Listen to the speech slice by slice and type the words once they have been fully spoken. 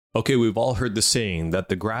Okay, we've all heard the saying that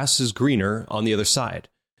the grass is greener on the other side.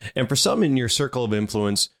 And for some in your circle of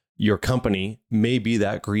influence, your company may be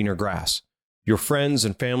that greener grass. Your friends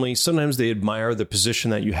and family, sometimes they admire the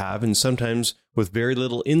position that you have, and sometimes with very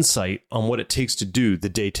little insight on what it takes to do the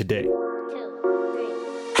day-to-day.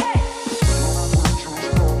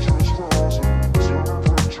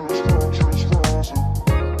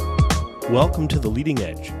 Welcome to The Leading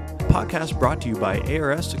Edge, a podcast brought to you by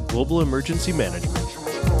ARS Global Emergency Management.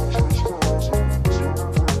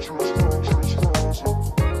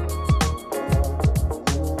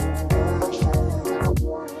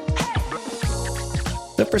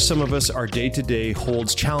 That for some of us, our day-to-day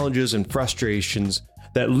holds challenges and frustrations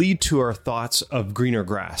that lead to our thoughts of greener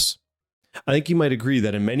grass. I think you might agree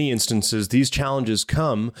that in many instances, these challenges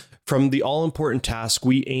come from the all-important task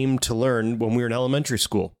we aimed to learn when we were in elementary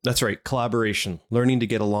school. That's right, collaboration, learning to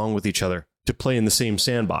get along with each other, to play in the same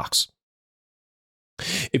sandbox.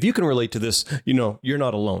 If you can relate to this, you're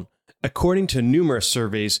not alone. According to numerous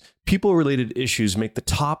surveys, people-related issues make the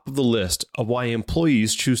top of the list of why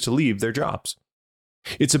employees choose to leave their jobs.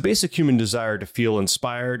 It's a basic human desire to feel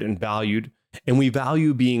inspired and valued, and we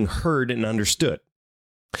value being heard and understood.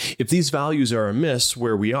 If these values are amiss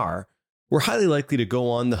where we are, we're highly likely to go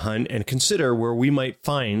on the hunt and consider where we might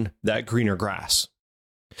find that greener grass.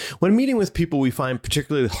 When meeting with people we find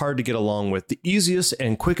particularly hard to get along with, the easiest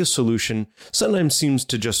and quickest solution sometimes seems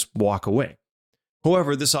to just walk away.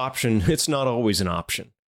 However, this option, it's not always an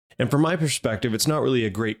option. And from my perspective, it's not really a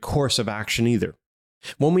great course of action either.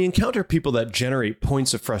 When we encounter people that generate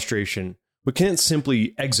points of frustration, we can't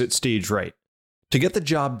simply exit stage right. To get the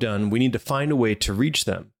job done, we need to find a way to reach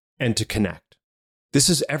them and to connect. This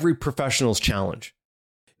is every professional's challenge.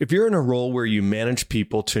 If you're in a role where you manage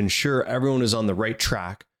people to ensure everyone is on the right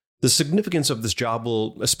track, the significance of this job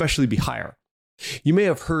will especially be higher. You may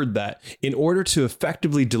have heard that in order to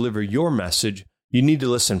effectively deliver your message, you need to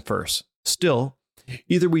listen first. Still,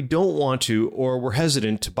 either we don't want to or we're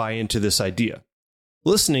hesitant to buy into this idea.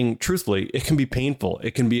 Listening, truthfully, it can be painful.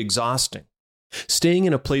 It can be exhausting. Staying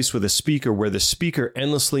in a place with a speaker where the speaker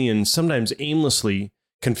endlessly and sometimes aimlessly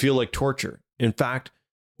can feel like torture. In fact,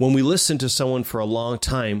 when we listen to someone for a long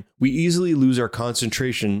time, we easily lose our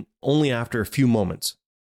concentration only after a few moments.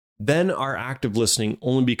 Then our active listening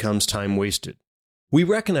only becomes time wasted. We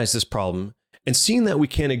recognize this problem, and seeing that we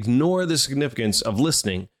can't ignore the significance of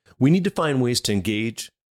listening, we need to find ways to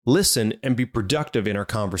engage, listen, and be productive in our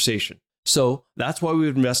conversation. So that's why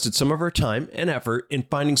we've invested some of our time and effort in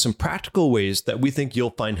finding some practical ways that we think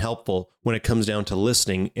you'll find helpful when it comes down to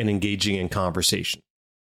listening and engaging in conversation.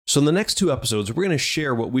 So in the next two episodes, we're going to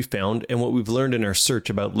share what we found and what we've learned in our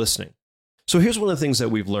search about listening. So here's one of the things that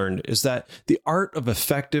we've learned is that the art of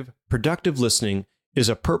effective, productive listening is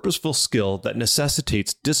a purposeful skill that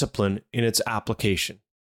necessitates discipline in its application.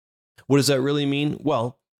 What does that really mean?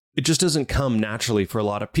 Well, it just doesn't come naturally for a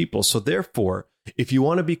lot of people. So therefore, if you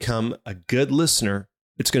want to become a good listener,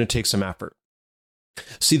 it's going to take some effort.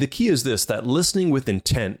 See, the key is this, that listening with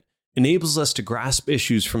intent enables us to grasp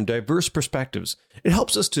issues from diverse perspectives. It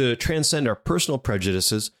helps us to transcend our personal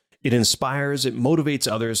prejudices. It inspires, it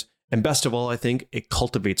motivates others, and best of all, I think, it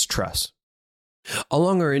cultivates trust.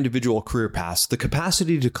 Along our individual career paths, the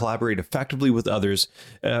capacity to collaborate effectively with others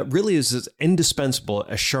really is as indispensable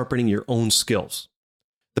as sharpening your own skills.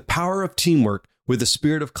 The power of teamwork with the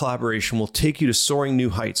spirit of collaboration will take you to soaring new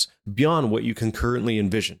heights beyond what you can currently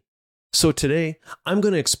envision. So today, I'm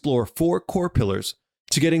going to explore 4 core pillars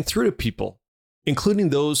to getting through to people, including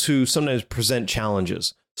those who sometimes present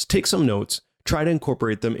challenges. So take some notes, try to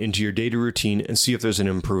incorporate them into your daily routine and see if there's an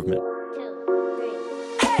improvement.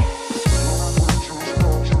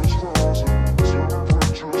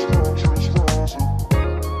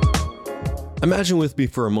 Imagine with me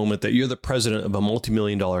for a moment that you're the president of a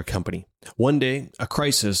multi-million-dollar company. One day, a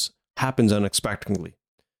crisis happens unexpectedly.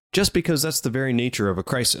 Just because that's the very nature of a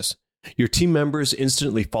crisis. Your team members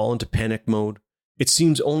instantly fall into panic mode. It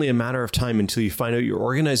seems only a matter of time until you find out your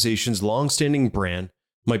organization's long-standing brand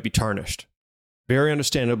might be tarnished. Very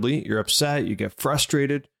understandably, you're upset, you get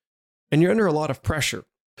frustrated, and you're under a lot of pressure.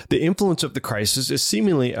 The influence of the crisis is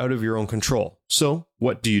seemingly out of your own control. So,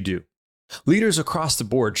 what do? Leaders across the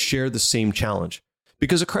board share the same challenge.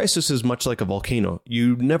 Because a crisis is much like a volcano.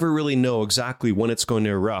 You never really know exactly when it's going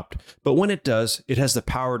to erupt, but when it does, it has the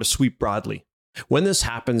power to sweep broadly. When this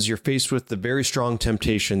happens, you're faced with the very strong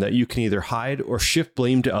temptation that you can either hide or shift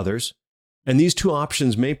blame to others, and these two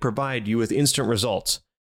options may provide you with instant results.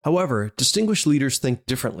 However, distinguished leaders think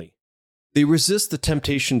differently. They resist the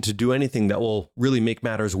temptation to do anything that will really make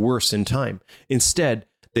matters worse in time. Instead,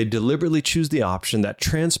 they deliberately choose the option that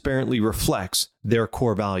transparently reflects their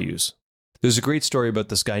core values. There's a great story about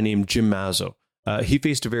this guy named Jim Mazzo. He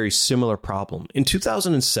faced a very similar problem. In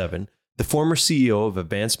 2007, the former CEO of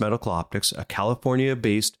Advanced Medical Optics, a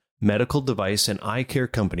California-based medical device and eye care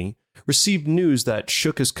company, received news that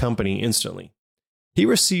shook his company instantly. He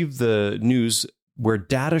received the news where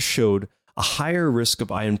data showed a higher risk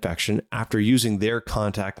of eye infection after using their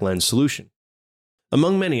contact lens solution.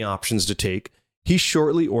 Among many options to take, he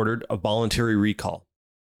shortly ordered a voluntary recall.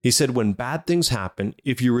 He said, when bad things happen,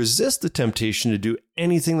 if you resist the temptation to do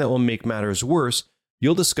anything that will make matters worse,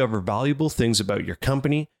 you'll discover valuable things about your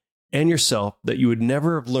company and yourself that you would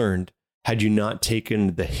never have learned had you not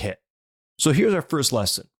taken the hit. So here's our first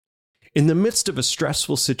lesson. In the midst of a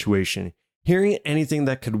stressful situation, hearing anything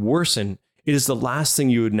that could worsen it is the last thing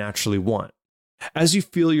you would naturally want. As you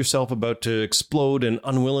feel yourself about to explode and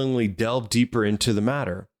unwillingly delve deeper into the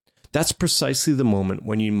matter, that's precisely the moment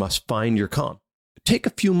when you must find your calm. Take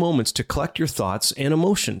a few moments to collect your thoughts and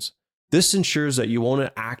emotions. This ensures that you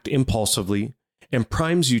won't act impulsively and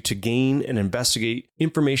primes you to gain and investigate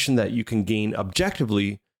information that you can gain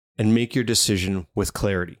objectively and make your decision with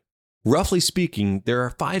clarity. Roughly speaking, there are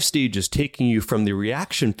 5 stages taking you from the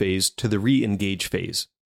reaction phase to the re-engage phase.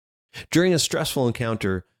 During a stressful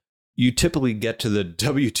encounter, you typically get to the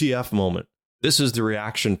WTF moment. This is the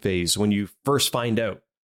reaction phase when you first find out.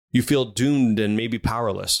 You feel doomed and maybe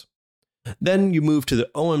powerless. Then you move to the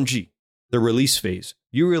OMG, the release phase.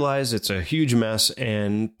 You realize it's a huge mess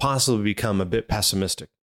and possibly become a bit pessimistic.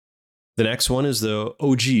 The next one is the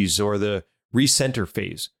OGs, or the recenter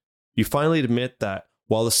phase. You finally admit that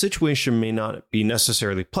while the situation may not be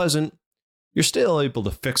necessarily pleasant, you're still able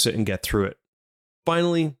to fix it and get through it.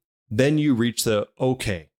 Finally, then you reach the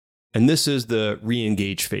OK, and this is the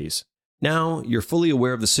re-engage phase. Now you're fully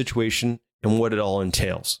aware of the situation and what it all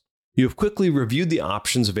entails. You have quickly reviewed the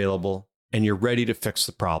options available, and you're ready to fix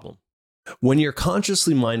the problem. When you're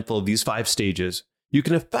consciously mindful of these 5 stages, you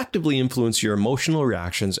can effectively influence your emotional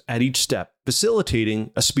reactions at each step,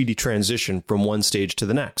 facilitating a speedy transition from one stage to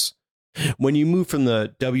the next. When you move from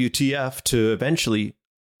the WTF to eventually,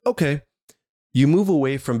 OK, you move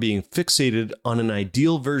away from being fixated on an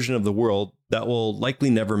ideal version of the world that will likely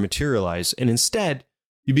never materialize, and instead,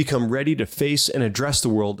 you become ready to face and address the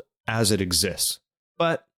world as it exists.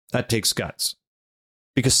 But that takes guts.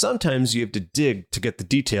 Because sometimes you have to dig to get the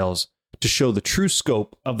details to show the true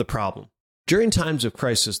scope of the problem. During times of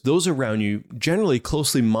crisis, those around you generally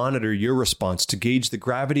closely monitor your response to gauge the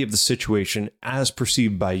gravity of the situation as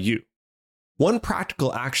perceived by you. One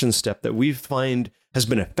practical action step that we find has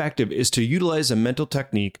been effective is to utilize a mental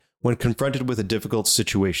technique when confronted with a difficult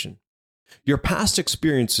situation. Your past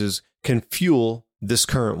experiences can fuel this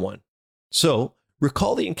current one. So,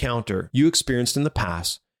 recall the encounter you experienced in the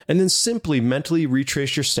past, and then simply mentally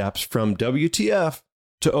retrace your steps from WTF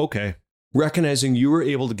to OK. Recognizing you were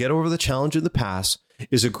able to get over the challenge in the past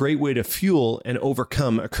is a great way to fuel and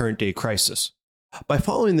overcome a current day crisis. By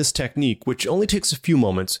following this technique, which only takes a few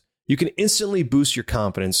moments, you can instantly boost your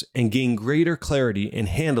confidence and gain greater clarity in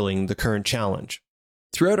handling the current challenge.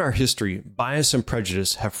 Throughout our history, bias and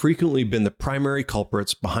prejudice have frequently been the primary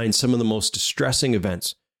culprits behind some of the most distressing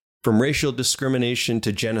events, from racial discrimination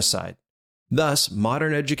to genocide. Thus,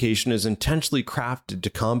 modern education is intentionally crafted to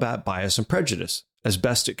combat bias and prejudice as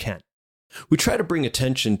best it can. We try to bring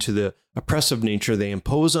attention to the oppressive nature they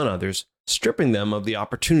impose on others, stripping them of the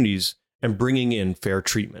opportunities and bringing in fair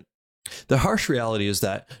treatment. The harsh reality is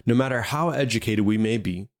that no matter how educated we may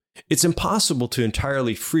be, it's impossible to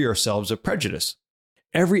entirely free ourselves of prejudice.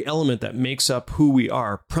 Every element that makes up who we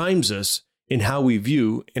are primes us in how we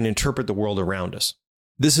view and interpret the world around us.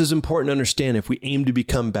 This is important to understand if we aim to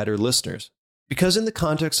become better listeners. Because in the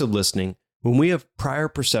context of listening, when we have prior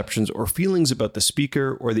perceptions or feelings about the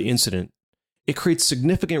speaker or the incident, it creates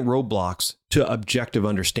significant roadblocks to objective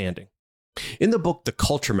understanding. In the book The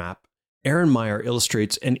Culture Map, Aaron Meyer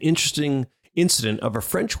illustrates an interesting incident of a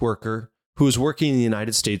French worker who was working in the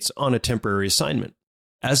United States on a temporary assignment.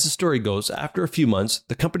 As the story goes, after a few months,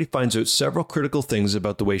 the company finds out several critical things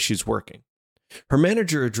about the way she's working. Her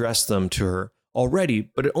manager addressed them to her already,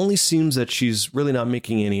 but it only seems that she's really not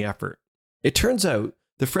making any effort. It turns out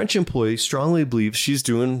the French employee strongly believes she's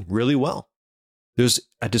doing really well. There's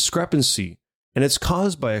a discrepancy, and it's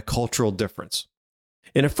caused by a cultural difference.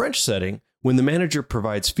 In a French setting, when the manager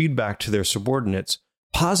provides feedback to their subordinates,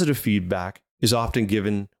 positive feedback is often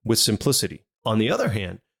given with simplicity. On the other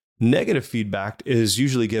hand, negative feedback is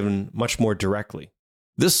usually given much more directly.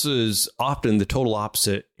 This is often the total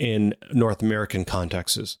opposite in North American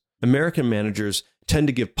contexts. American managers tend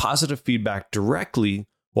to give positive feedback directly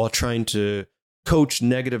while trying to coach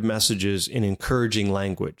negative messages in encouraging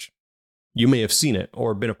language. You may have seen it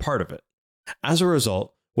or been a part of it. As a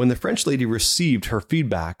result, When the French lady received her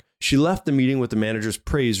feedback, she left the meeting with the manager's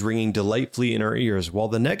praise ringing delightfully in her ears, while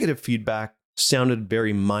the negative feedback sounded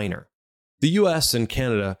very minor. The US and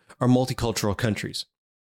Canada are multicultural countries.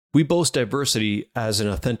 We boast diversity as an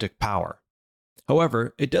authentic power.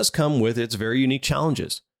 However, it does come with its very unique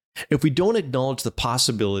challenges. If we don't acknowledge the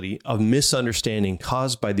possibility of misunderstanding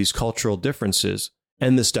caused by these cultural differences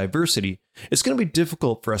and this diversity, it's going to be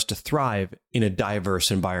difficult for us to thrive in a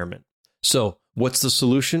diverse environment. So, what's the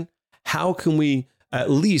solution? How can we at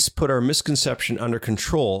least put our misconception under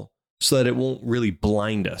control so that it won't really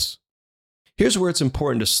blind us? Here's where it's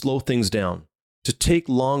important to slow things down, to take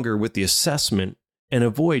longer with the assessment and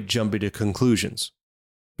avoid jumping to conclusions.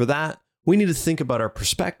 For that, we need to think about our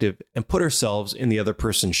perspective and put ourselves in the other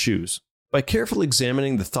person's shoes. By carefully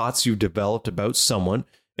examining the thoughts you've developed about someone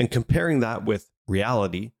and comparing that with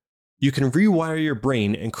reality, you can rewire your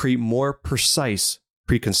brain and create more precise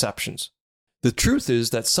preconceptions. The truth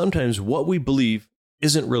is that sometimes what we believe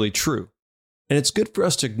isn't really true, and it's good for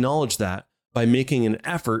us to acknowledge that by making an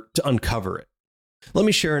effort to uncover it. Let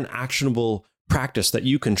me share an actionable practice that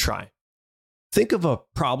you can try. Think of a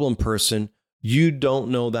problem person you don't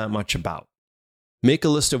know that much about. Make a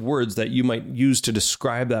list of words that you might use to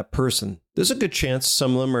describe that person. There's a good chance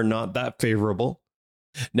some of them are not that favorable.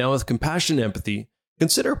 Now, with compassion and empathy,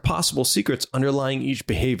 consider possible secrets underlying each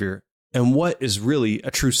behavior and what is really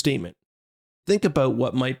a true statement. Think about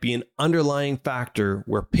what might be an underlying factor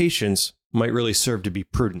where patience might really serve to be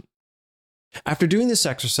prudent. After doing this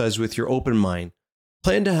exercise with your open mind,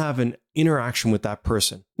 plan to have an interaction with that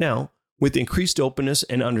person. Now, with increased openness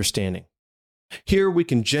and understanding. Here, we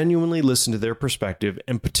can genuinely listen to their perspective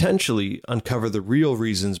and potentially uncover the real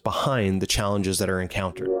reasons behind the challenges that are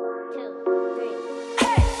encountered.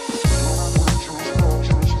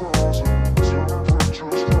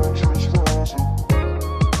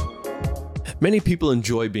 Many people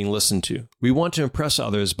enjoy being listened to. We want to impress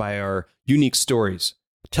others by our unique stories,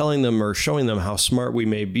 telling them or showing them how smart we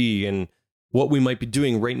may be and what we might be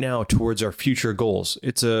doing right now towards our future goals.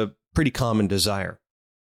 It's a pretty common desire.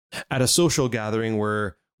 At a social gathering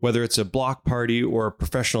whether it's a block party or a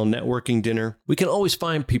professional networking dinner, we can always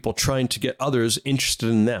find people trying to get others interested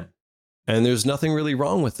in them. And there's nothing really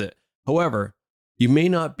wrong with it. However, you may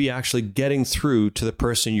not be actually getting through to the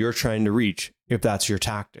person you're trying to reach if that's your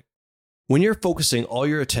tactic. When you're focusing all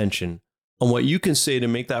your attention on what you can say to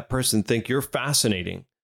make that person think you're fascinating,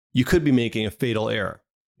 you could be making a fatal error.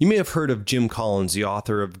 You may have heard of Jim Collins, the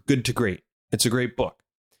author of Good to Great. It's a great book.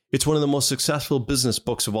 It's one of the most successful business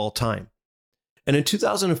books of all time. And in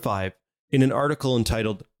 2005, in an article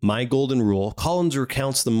entitled My Golden Rule, Collins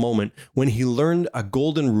recounts the moment when he learned a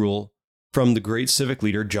golden rule from the great civic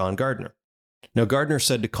leader John Gardner. Now, Gardner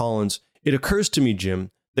said to Collins, "It occurs to me,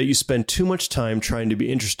 Jim, that you spend too much time trying to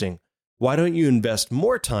be interesting. Why don't you invest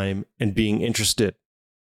more time in being interested?"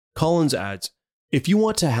 Collins adds, "If you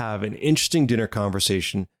want to have an interesting dinner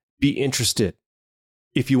conversation, be interested.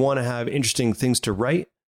 If you want to have interesting things to write,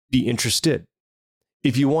 be interested.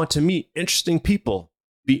 If you want to meet interesting people,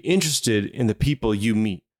 be interested in the people you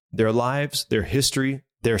meet, their lives, their history,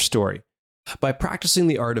 their story." By practicing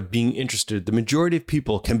the art of being interested, the majority of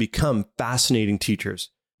people can become fascinating teachers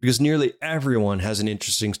because nearly everyone has an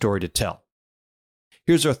interesting story to tell.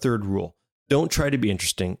 Here's our third rule. Don't try to be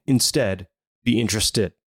interesting. Instead, be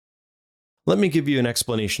interested. Let me give you an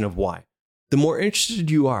explanation of why. The more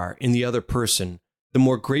interested you are in the other person, the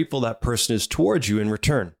more grateful that person is towards you in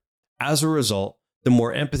return. As a result, the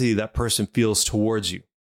more empathy that person feels towards you.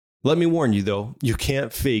 Let me warn you, though, you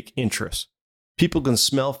can't fake interest. People can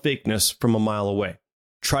smell fakeness from a mile away.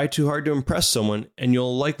 Try too hard to impress someone, and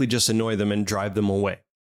you'll likely just annoy them and drive them away.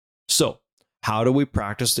 So, how do we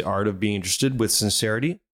practice the art of being interested with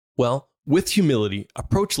sincerity? Well, with humility,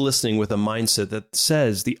 approach listening with a mindset that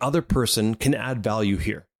says the other person can add value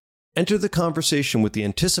here. Enter the conversation with the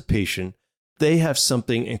anticipation they have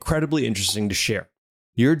something incredibly interesting to share.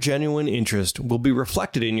 Your genuine interest will be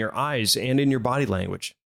reflected in your eyes and in your body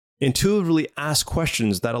language. Intuitively ask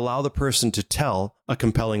questions that allow the person to tell a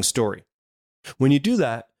compelling story. When you do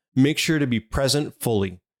that, make sure to be present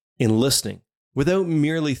fully in listening without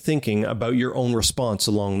merely thinking about your own response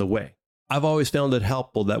along the way. I've always found it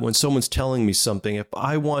helpful that when someone's telling me something, if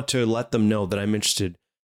I want to let them know that I'm interested,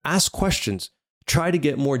 ask questions. Try to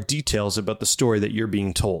get more details about the story that you're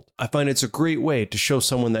being told. I find it's a great way to show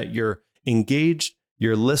someone that you're engaged,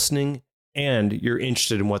 you're listening, and you're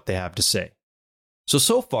interested in what they have to say.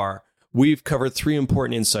 So far, we've covered 3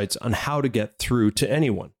 important insights on how to get through to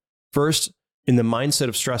anyone. First, in the mindset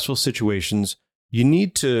of stressful situations, you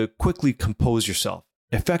need to quickly compose yourself,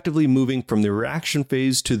 effectively moving from the reaction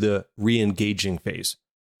phase to the re-engaging phase.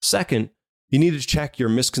 Second, You need to check your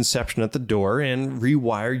misconception at the door and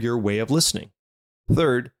rewire your way of listening.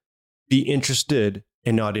 Third, be interested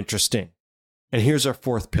and not interesting. And here's our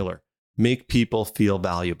fourth pillar: make people feel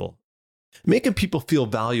valuable. Making people feel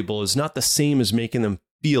valuable is not the same as making them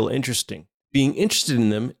feel interesting. Being interested in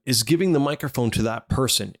them is giving the microphone to that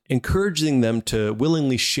person, encouraging them to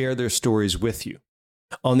willingly share their stories with you.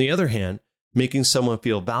 On the other hand, making someone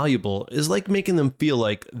feel valuable is like making them feel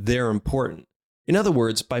like they're important. In other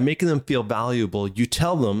words, by making them feel valuable, you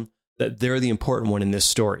tell them that they're the important one in this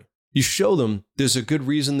story. You show them there's a good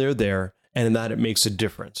reason they're there and that it makes a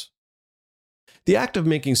difference. The act of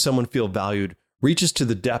making someone feel valued reaches to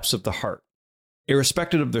the depths of the heart.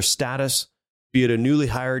 Irrespective of their status, be it a newly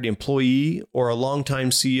hired employee or a longtime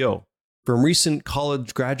CEO, from recent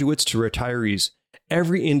college graduates to retirees,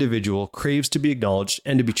 every individual craves to be acknowledged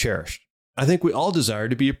and to be cherished. I think we all desire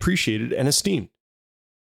to be appreciated and esteemed.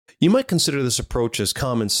 You might consider this approach as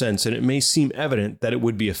common sense, and it may seem evident that it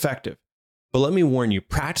would be effective. But let me warn you,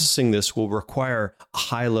 practicing this will require a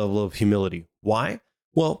high level of humility. Why?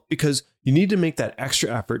 Well, because you need to make that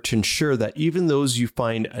extra effort to ensure that even those you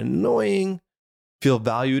find annoying feel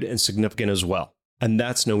valued and significant as well. And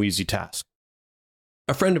that's no easy task.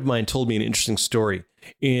 A friend of mine told me an interesting story.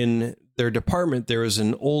 In their department, there was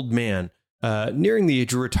an old man nearing the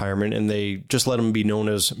age of retirement, and they just let him be known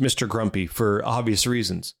as Mr. Grumpy for obvious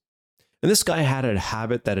reasons. And this guy had a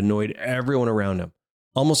habit that annoyed everyone around him.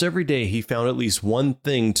 Almost every day, he found at least one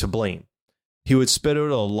thing to blame. He would spit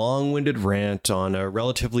out a long-winded rant on a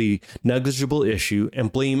relatively negligible issue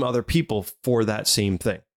and blame other people for that same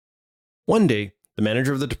thing. One day, the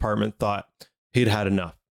manager of the department thought he'd had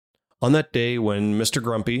enough. On that day, when Mr.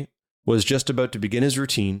 Grumpy was just about to begin his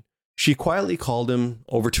routine, she quietly called him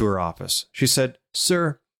over to her office. She said,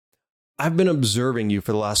 "Sir, I've been observing you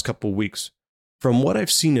for the last couple of weeks. From what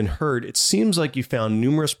I've seen and heard, it seems like you found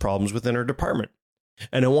numerous problems within our department.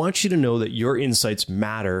 And I want you to know that your insights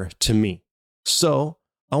matter to me. So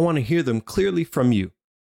I want to hear them clearly from you."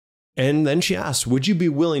 And then she asked, "Would you be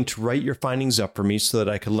willing to write your findings up for me so that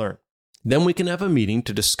I could learn? Then we can have a meeting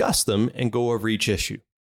to discuss them and go over each issue."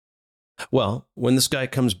 Well, when this guy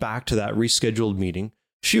comes back to that rescheduled meeting,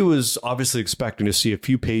 she was obviously expecting to see a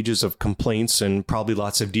few pages of complaints and probably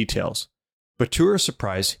lots of details. But to her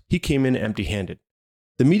surprise, he came in empty-handed.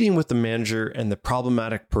 The meeting with the manager and the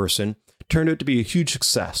problematic person turned out to be a huge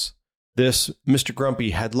success. This Mr.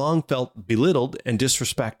 Grumpy had long felt belittled and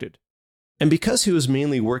disrespected. And because he was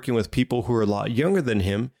mainly working with people who were a lot younger than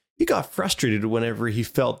him, he got frustrated whenever he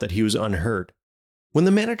felt that he was unheard. When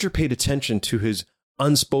the manager paid attention to his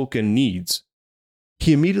unspoken needs,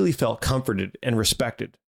 he immediately felt comforted and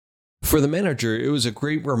respected. For the manager, it was a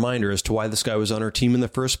great reminder as to why this guy was on her team in the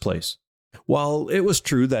first place. While it was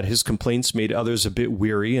true that his complaints made others a bit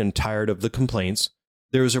weary and tired of the complaints,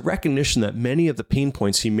 there was a recognition that many of the pain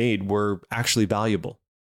points he made were actually valuable.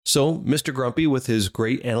 So Mr. Grumpy, with his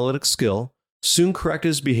great analytic skill, soon corrected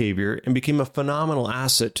his behavior and became a phenomenal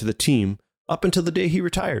asset to the team up until the day he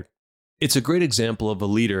retired. It's a great example of a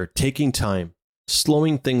leader taking time,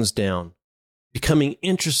 slowing things down, becoming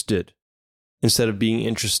interested instead of being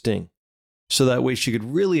interesting, so that way she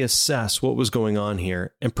could really assess what was going on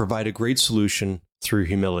here and provide a great solution through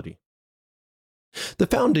humility. The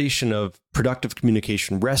foundation of productive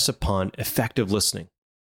communication rests upon effective listening.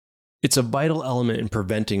 It's a vital element in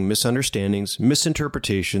preventing misunderstandings,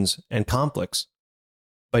 misinterpretations, and conflicts.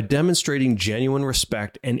 By demonstrating genuine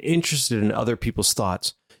respect and interest in other people's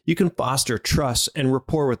thoughts, you can foster trust and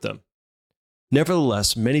rapport with them.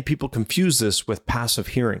 Nevertheless, many people confuse this with passive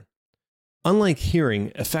hearing. Unlike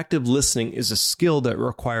hearing, effective listening is a skill that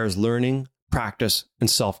requires learning, practice, and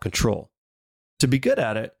self-control. To be good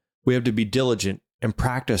at it, we have to be diligent and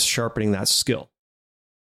practice sharpening that skill.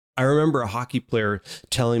 I remember a hockey player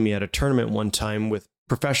telling me at a tournament one time with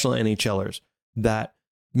professional NHLers that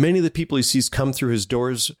many of the people he sees come through his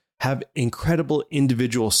doors have incredible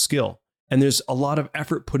individual skill, and there's a lot of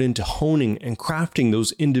effort put into honing and crafting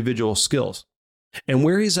those individual skills. And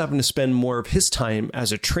where he's having to spend more of his time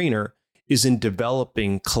as a trainer is in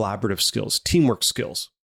developing collaborative skills, teamwork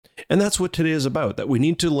skills. And that's what today is about, that we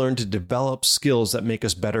need to learn to develop skills that make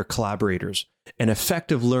us better collaborators. And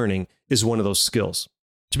effective learning is one of those skills.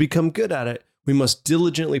 To become good at it, we must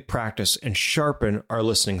diligently practice and sharpen our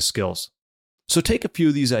listening skills. So take a few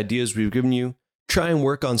of these ideas we've given you, try and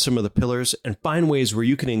work on some of the pillars, and find ways where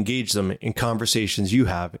you can engage them in conversations you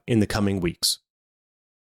have in the coming weeks.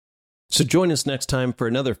 So join us next time for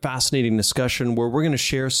another fascinating discussion where we're going to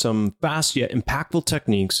share some fast yet impactful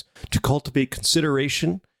techniques to cultivate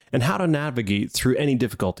consideration and how to navigate through any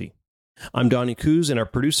difficulty. I'm Donnie Coos, and our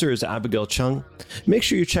producer is Abigail Chung. Make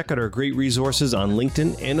sure you check out our great resources on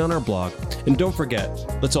LinkedIn and on our blog. And don't forget,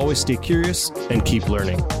 let's always stay curious and keep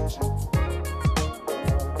learning.